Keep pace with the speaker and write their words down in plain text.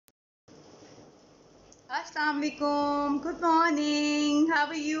Assalamualaikum. Good morning.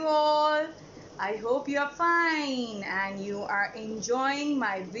 How are you all? I hope you are fine and you are enjoying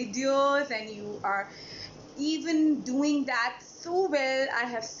my videos and you are even doing that so well. I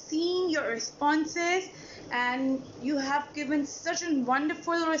have seen your responses and you have given such a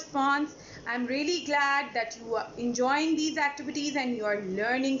wonderful response. I'm really glad that you are enjoying these activities and you are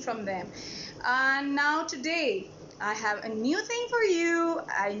learning from them. And now today I have a new thing for you.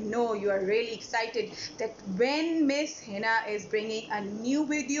 I know you are really excited that when Miss Hina is bringing a new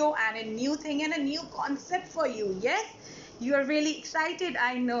video and a new thing and a new concept for you. Yes, you are really excited.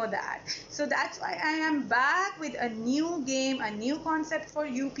 I know that. So that's why I am back with a new game, a new concept for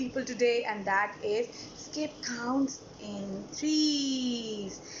you people today, and that is skip counts in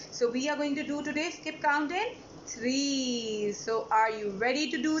threes. So we are going to do today skip count in threes. So are you ready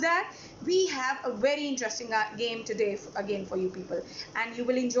to do that? We have a very interesting game today again for you people, and you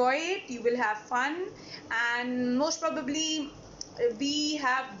will enjoy it. You will have fun, and most probably we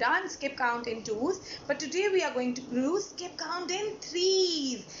have done skip count in twos, but today we are going to do skip count in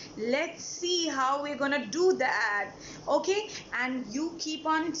threes. Let's see how we're gonna do that. Okay, and you keep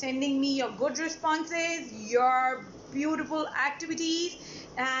on sending me your good responses, your beautiful activities,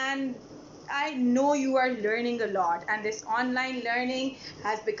 and I know you are learning a lot, and this online learning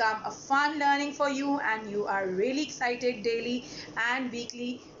has become a fun learning for you, and you are really excited daily and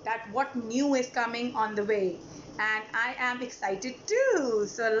weekly that what new is coming on the way. And I am excited too.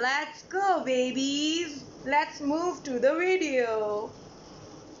 So let's go, babies. Let's move to the video.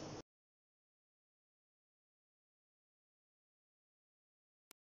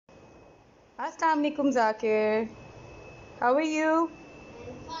 Assalamu alaikum, Zakir. How are you?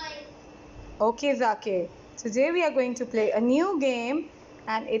 Okay, Zakir. Today we are going to play a new game,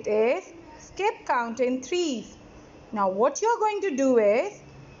 and it is skip count in threes. Now what you are going to do is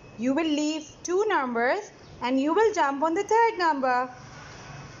you will leave two numbers and you will jump on the third number.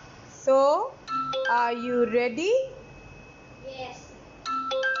 So are you ready? Yes.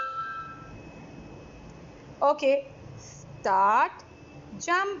 Okay, start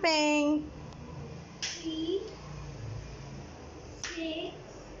jumping. 3, 6,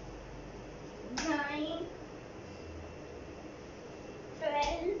 9,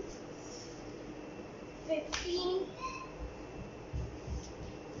 12, 15,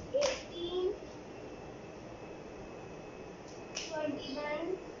 18, 21,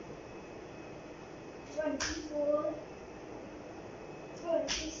 24,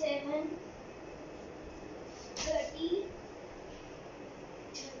 27, 30,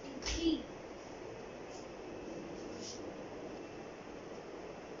 33.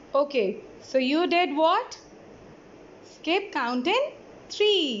 Okay, so you did what? Skip count in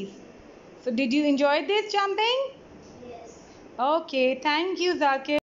threes. So did you enjoy this jumping? Yes. Okay, thank you, Zakir.